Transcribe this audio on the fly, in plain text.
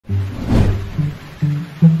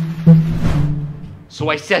So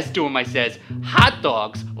I says to him, hot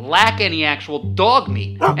dogs lack any actual dog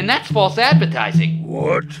meat, and that's false advertising.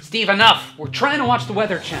 What? Steve, enough. We're trying to watch the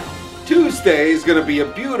Weather Channel. Tuesday is going to be a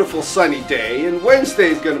beautiful sunny day, and Wednesday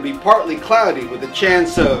is going to be partly cloudy with a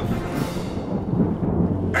chance of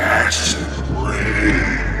Acid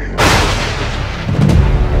rain.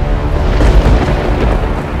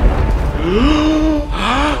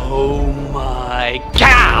 Oh my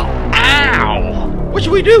cow! Ow! What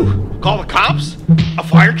should we do? Call the cops? A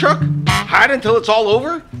fire truck? Hide until it's all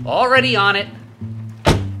over? Already on it.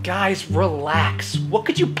 Guys, relax. What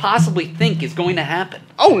could you possibly think is going to happen?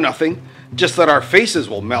 Oh, nothing. Just that our faces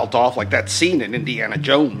will melt off like that scene in Indiana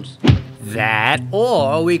Jones. That,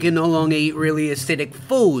 or we can no longer eat really acidic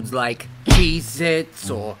foods like Cheez-Its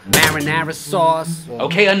or marinara sauce.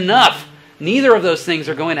 Okay, enough! Neither of those things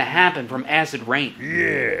are going to happen from acid rain.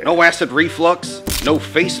 Yeah. No acid reflux, no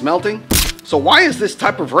face melting. So why is this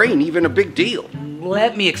type of rain even a big deal?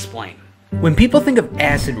 Let me explain. When people think of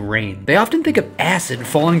acid rain, they often think of acid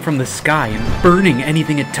falling from the sky and burning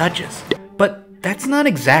anything it touches. But that's not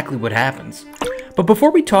exactly what happens. But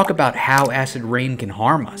before we talk about how acid rain can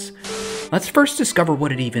harm us, let's first discover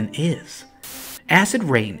what it even is. Acid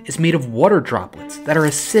rain is made of water droplets that are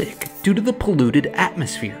acidic due to the polluted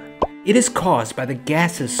atmosphere. It is caused by the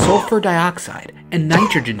gases sulfur dioxide and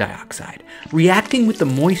nitrogen dioxide reacting with the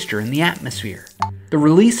moisture in the atmosphere. The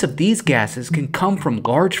release of these gases can come from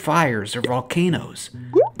large fires or volcanoes,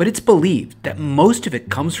 but it's believed that most of it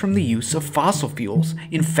comes from the use of fossil fuels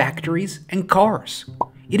in factories and cars.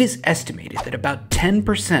 It is estimated that about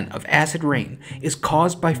 10% of acid rain is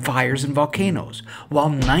caused by fires and volcanoes, while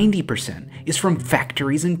 90% is from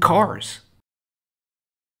factories and cars.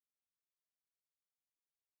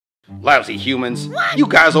 Lousy humans. You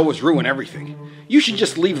guys always ruin everything. You should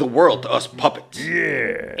just leave the world to us puppets.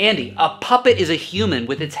 Yeah. Andy, a puppet is a human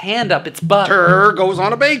with its hand up its butt. Tur goes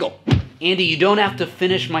on a bagel. Andy, you don't have to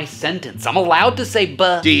finish my sentence. I'm allowed to say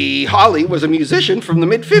buh. Dee Holly was a musician from the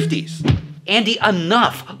mid-50s. Andy,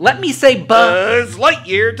 enough. Let me say buh. Buzz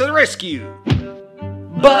Lightyear to the rescue.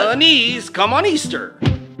 Bunnies come on Easter.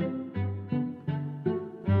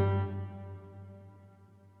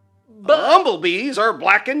 Bumblebees are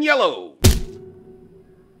black and yellow.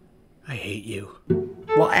 I hate you.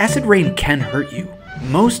 While acid rain can hurt you,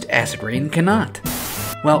 most acid rain cannot.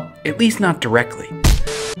 Well, at least not directly.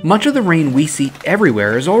 Much of the rain we see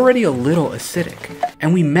everywhere is already a little acidic,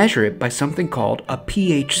 and we measure it by something called a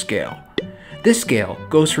pH scale. This scale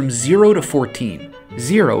goes from 0 to 14.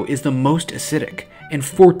 0 is the most acidic, and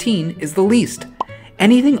 14 is the least.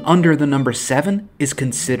 Anything under the number 7 is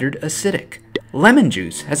considered acidic. Lemon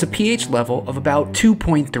juice has a pH level of about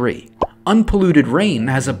 2.3. Unpolluted rain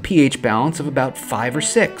has a pH balance of about 5 or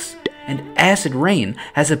 6. And acid rain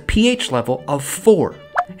has a pH level of 4.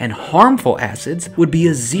 And harmful acids would be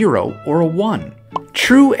a 0 or a 1.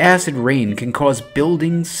 True acid rain can cause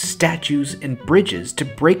buildings, statues, and bridges to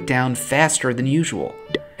break down faster than usual.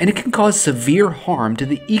 And it can cause severe harm to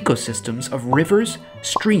the ecosystems of rivers,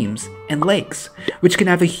 streams, and lakes, which can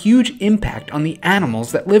have a huge impact on the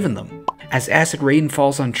animals that live in them. As acid rain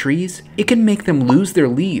falls on trees, it can make them lose their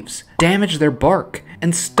leaves, damage their bark,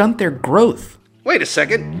 and stunt their growth. Wait a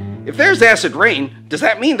second. If there's acid rain, does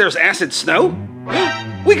that mean there's acid snow?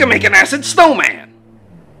 We can make an acid snowman.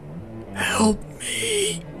 Help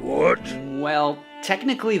me. What? Well,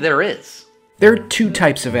 technically there is. There are two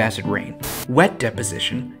types of acid rain, wet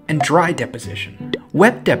deposition and dry deposition.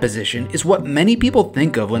 Wet deposition is what many people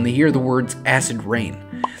think of when they hear the words acid rain.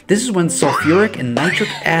 This is when sulfuric and nitric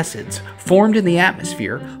acids formed in the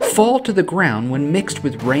atmosphere fall to the ground when mixed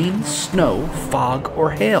with rain, snow, fog,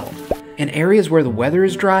 or hail. In areas where the weather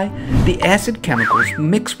is dry, the acid chemicals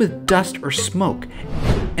mix with dust or smoke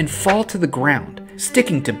and fall to the ground,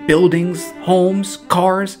 sticking to buildings, homes,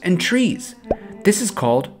 cars, and trees. This is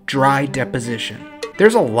called dry deposition.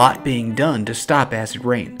 There's a lot being done to stop acid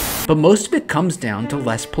rain, but most of it comes down to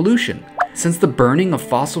less pollution. Since the burning of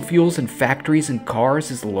fossil fuels in factories and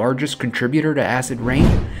cars is the largest contributor to acid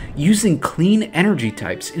rain, using clean energy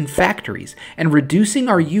types in factories and reducing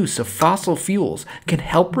our use of fossil fuels can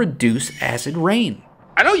help reduce acid rain.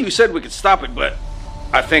 I know you said we could stop it, but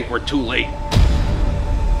I think we're too late.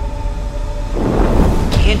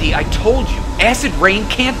 Andy, I told you, acid rain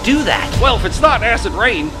can't do that. Well, if it's not acid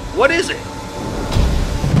rain, what is it?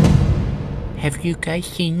 Have you guys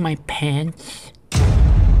seen my pants?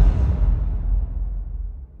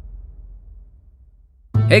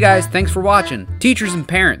 Hey guys, thanks for watching. Teachers and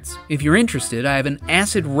parents, if you're interested, I have an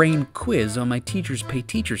acid rain quiz on my Teachers Pay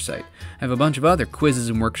Teacher site. I have a bunch of other quizzes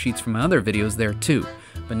and worksheets from my other videos there too.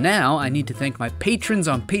 But now I need to thank my patrons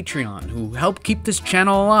on Patreon who help keep this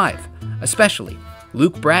channel alive. Especially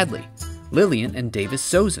Luke Bradley, Lillian and Davis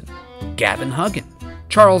Sozin, Gavin Huggin,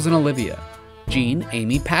 Charles and Olivia, Jean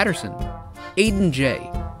Amy Patterson, Aiden J,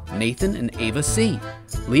 Nathan and Ava C,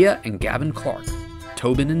 Leah and Gavin Clark,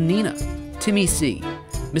 Tobin and Nina, Timmy C,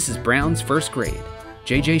 Mrs. Brown's first grade,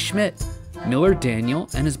 JJ Schmidt, Miller Daniel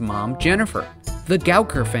and his mom Jennifer, the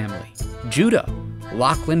Gauker family, Judah,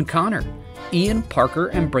 Lachlan Connor, Ian Parker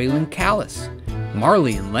and Braylon Callis,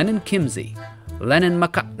 Marley and Lennon Kimsey, Lennon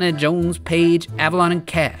McCutney Jones Page Avalon and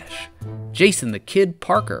Cash, Jason the Kid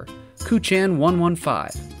Parker, Kuchan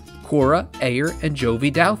 115, Cora Ayer and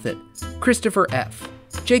Jovi Douthit, Christopher F,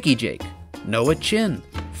 Jakey Jake, Noah Chin,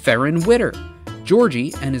 Farron Witter,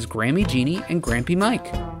 Georgie and his Grammy Jeannie and Grampy Mike,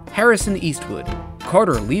 Harrison Eastwood,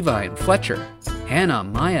 Carter Levi and Fletcher, Hannah,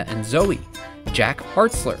 Maya and Zoe, Jack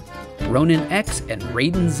Hartzler, Ronan X and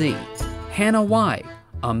Raiden Z, Hannah Y,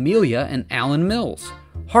 Amelia and Alan Mills,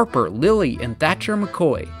 Harper, Lily and Thatcher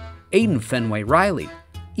McCoy, Aiden Fenway Riley,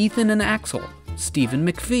 Ethan and Axel, Stephen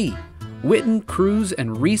McPhee, Witten Cruz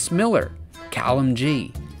and Reese Miller, Callum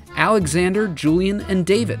G, Alexander, Julian and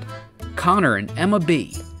David, Connor and Emma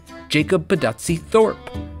B, Jacob Badutzi Thorpe,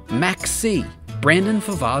 Max C, Brandon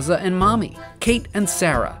Favaza and Mommy, Kate and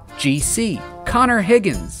Sarah, GC, Connor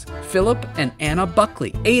Higgins, Philip and Anna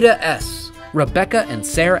Buckley, Ada S, Rebecca and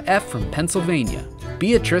Sarah F from Pennsylvania,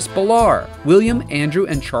 Beatrice Ballar, William, Andrew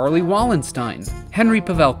and Charlie Wallenstein, Henry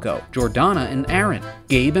Pavelko, Jordana and Aaron,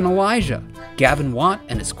 Gabe and Elijah, Gavin Watt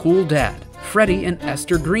and his cool dad, Freddie and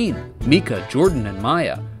Esther Green, Mika, Jordan and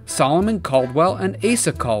Maya, Solomon Caldwell and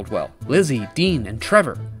Asa Caldwell, Lizzie, Dean and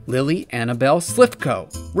Trevor, Lily, Annabelle Slifko,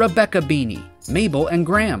 Rebecca Beanie, Mabel and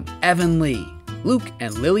Graham, Evan Lee, Luke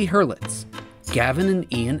and Lily Hurlitz, Gavin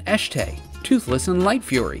and Ian Eshtay, Toothless and Light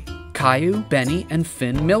Fury, Caillou, Benny and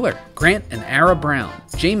Finn Miller, Grant and Ara Brown,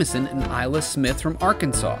 Jameson and Isla Smith from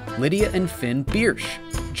Arkansas, Lydia and Finn Biersch,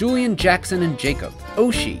 Julian Jackson and Jacob,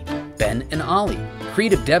 Oshi, Ben and Ollie,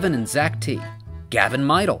 Creative Devin and Zach T, Gavin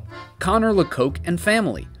Meidel, Connor Lecoq and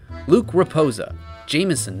family, Luke Raposa,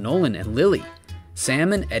 Jameson, Nolan and Lily,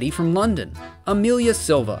 Sam and Eddie from London, Amelia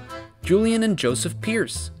Silva, Julian and Joseph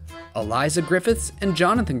Pierce, Eliza Griffiths and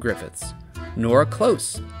Jonathan Griffiths, Nora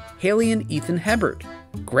Close, Haley and Ethan Hebert,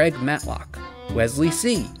 Greg Matlock, Wesley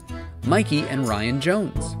C., Mikey and Ryan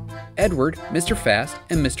Jones, Edward, Mr. Fast,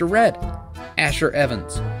 and Mr. Red, Asher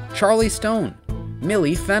Evans, Charlie Stone,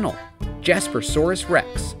 Millie Fennel, Jasper Saurus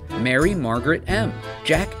Rex, Mary Margaret M.,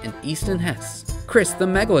 Jack and Easton Hess, Chris the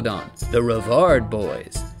Megalodon, the Rivard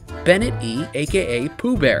Boys, Bennett E., aka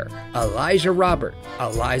Pooh Bear, Elijah Robert,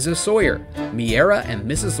 Eliza Sawyer, Miera and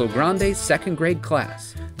Mrs. Logrande's second grade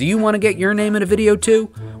class. Do you want to get your name in a video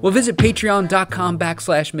too? Well, visit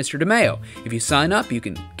patreon.com/Mr. DeMaio. If you sign up, you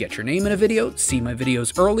can get your name in a video, see my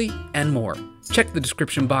videos early, and more. Check the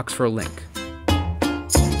description box for a link.